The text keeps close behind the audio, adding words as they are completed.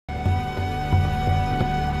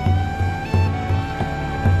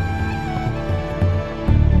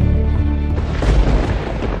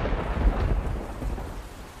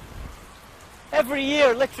Every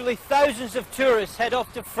year, literally thousands of tourists head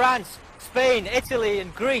off to France, Spain, Italy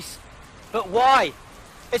and Greece. But why?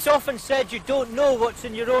 It's often said you don't know what's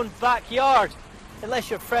in your own backyard, unless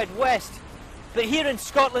you're Fred West. But here in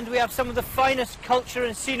Scotland we have some of the finest culture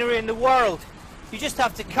and scenery in the world. You just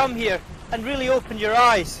have to come here and really open your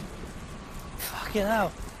eyes. Fucking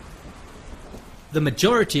hell. The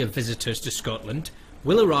majority of visitors to Scotland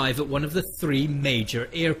will arrive at one of the three major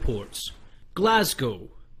airports: Glasgow,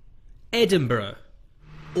 Edinburgh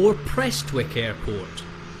or Prestwick Airport.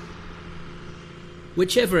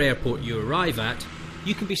 Whichever airport you arrive at,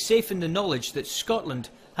 you can be safe in the knowledge that Scotland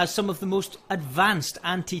has some of the most advanced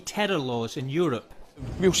anti-terror laws in Europe.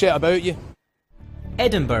 We'll set about you.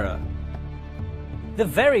 Edinburgh. The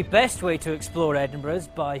very best way to explore Edinburgh is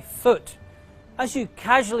by foot. As you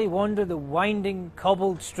casually wander the winding,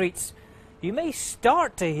 cobbled streets, you may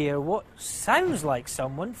start to hear what sounds like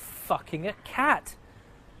someone fucking a cat.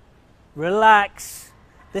 Relax.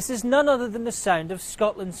 This is none other than the sound of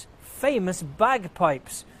Scotland's famous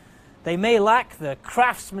bagpipes. They may lack the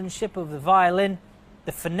craftsmanship of the violin,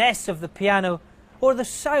 the finesse of the piano, or the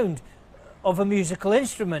sound of a musical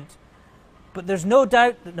instrument. But there's no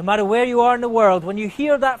doubt that no matter where you are in the world, when you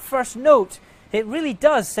hear that first note, it really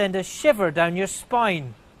does send a shiver down your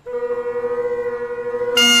spine.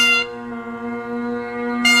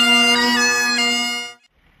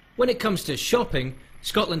 When it comes to shopping,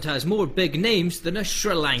 Scotland has more big names than a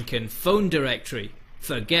Sri Lankan phone directory.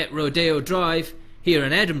 Forget Rodeo Drive. Here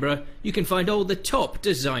in Edinburgh, you can find all the top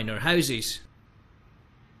designer houses.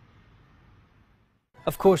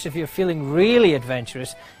 Of course, if you're feeling really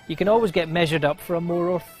adventurous, you can always get measured up for a more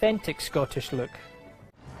authentic Scottish look.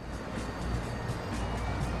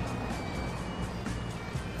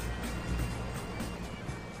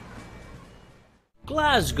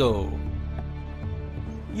 Glasgow.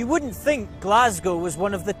 You wouldn't think Glasgow was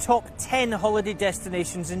one of the top 10 holiday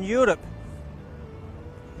destinations in Europe.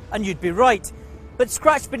 And you'd be right, but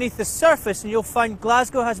scratch beneath the surface and you'll find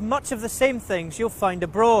Glasgow has much of the same things you'll find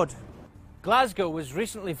abroad. Glasgow was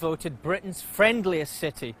recently voted Britain's friendliest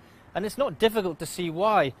city, and it's not difficult to see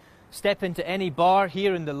why. Step into any bar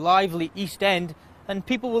here in the lively East End and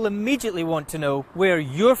people will immediately want to know where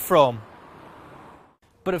you're from.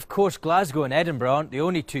 But of course Glasgow and Edinburgh aren't the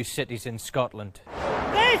only two cities in Scotland.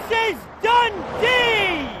 This is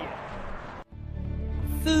Dundee!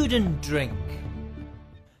 Food and drink.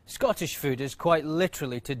 Scottish food is quite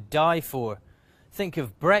literally to die for. Think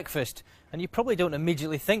of breakfast and you probably don't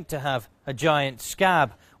immediately think to have a giant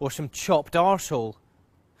scab or some chopped arsehole.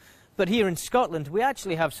 But here in Scotland we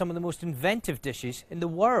actually have some of the most inventive dishes in the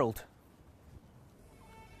world.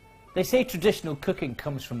 They say traditional cooking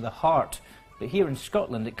comes from the heart, but here in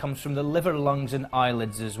Scotland it comes from the liver, lungs and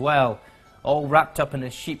eyelids as well, all wrapped up in a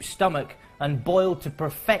sheep's stomach and boiled to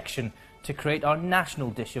perfection to create our national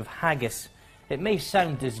dish of haggis. It may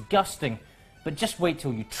sound disgusting, but just wait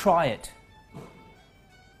till you try it.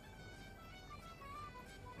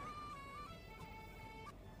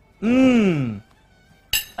 Mmm!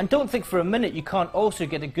 And don't think for a minute you can't also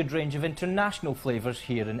get a good range of international flavours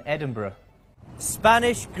here in Edinburgh.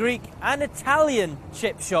 Spanish, Greek and Italian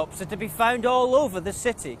chip shops are to be found all over the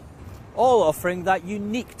city, all offering that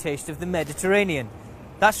unique taste of the Mediterranean.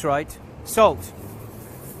 That's right, salt.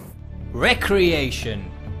 Recreation.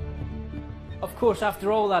 Of course,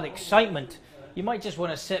 after all that excitement, you might just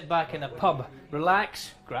want to sit back in a pub,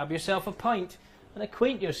 relax, grab yourself a pint and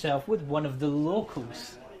acquaint yourself with one of the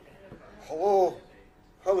locals. Hello,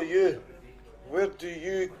 how are you? Where do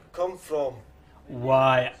you come from?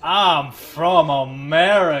 Why, I'm from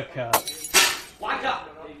America.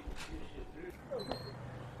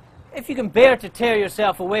 If you can bear to tear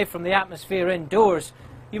yourself away from the atmosphere indoors,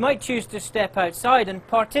 you might choose to step outside and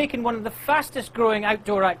partake in one of the fastest growing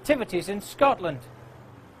outdoor activities in Scotland.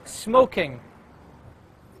 Smoking.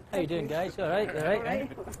 How you doing, guys? All right, all right.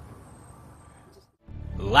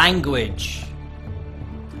 Language.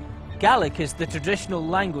 Gaelic is the traditional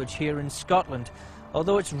language here in Scotland,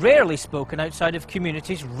 although it's rarely spoken outside of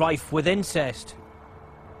communities rife with incest.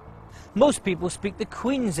 Most people speak the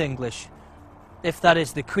Queen's English, if that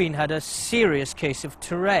is the Queen had a serious case of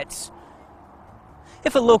Tourette's.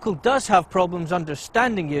 If a local does have problems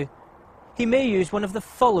understanding you, he may use one of the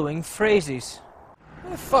following phrases.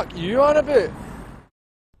 What the fuck are you on about?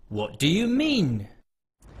 What do you mean?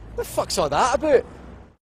 What the fuck's all that about?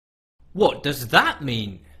 What does that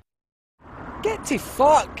mean? Get to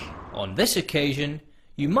fuck! On this occasion,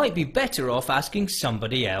 you might be better off asking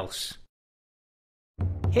somebody else.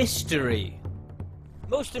 History.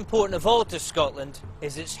 Most important of all to Scotland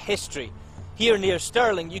is its history. Here near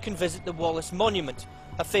Stirling you can visit the Wallace Monument,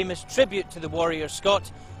 a famous tribute to the warrior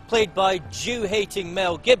Scot, played by Jew-hating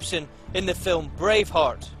Mel Gibson in the film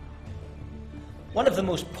Braveheart. One of the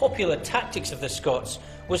most popular tactics of the Scots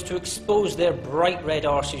was to expose their bright red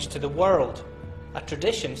arses to the world, a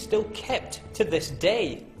tradition still kept to this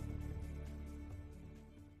day.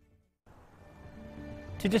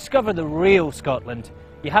 To discover the real Scotland,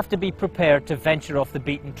 you have to be prepared to venture off the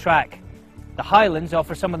beaten track. The Highlands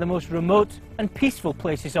offer some of the most remote and peaceful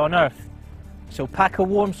places on earth. So pack a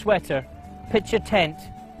warm sweater, pitch a tent,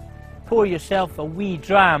 pour yourself a wee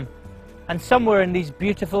dram, and somewhere in these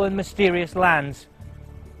beautiful and mysterious lands,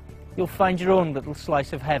 you'll find your own little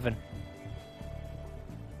slice of heaven.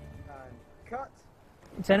 And cut.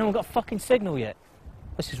 Has anyone got a fucking signal yet?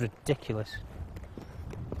 This is ridiculous.